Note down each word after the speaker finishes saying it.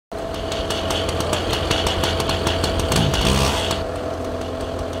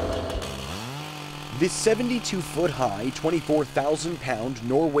This 72-foot-high, 24,000-pound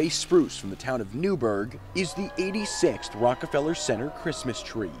Norway spruce from the town of Newburgh is the 86th Rockefeller Center Christmas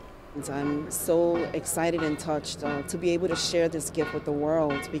tree. I'm so excited and touched to be able to share this gift with the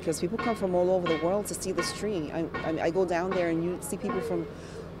world, because people come from all over the world to see this tree. I go down there and you see people from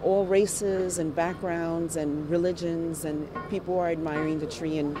all races and backgrounds and religions, and people are admiring the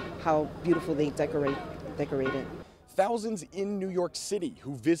tree and how beautiful they decorate it. Thousands in New York City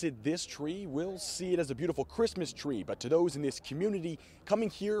who visit this tree will see it as a beautiful Christmas tree, but to those in this community coming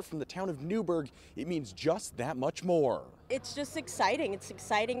here from the town of Newburgh, it means just that much more. It's just exciting. It's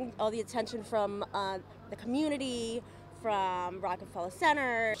exciting, all the attention from the community, from Rockefeller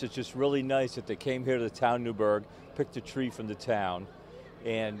Center. It's just really nice that they came here to the town of Newburgh, picked a tree from the town,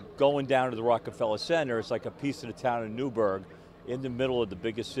 and going down to the Rockefeller Center, it's like a piece of the town of Newburgh in the middle of the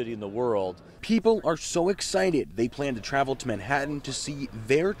biggest city in the world. People are so excited they plan to travel to Manhattan to see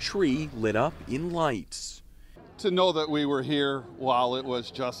their tree lit up in lights. To know that we were here while it was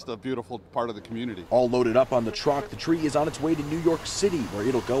just a beautiful part of the community. All loaded up on the truck, the tree is on its way to New York City, where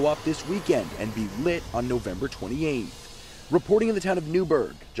it'll go up this weekend and be lit on November 28th. Reporting in the town of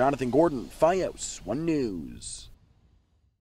Newburgh, Jonathan Gordon, FiOS 1 News.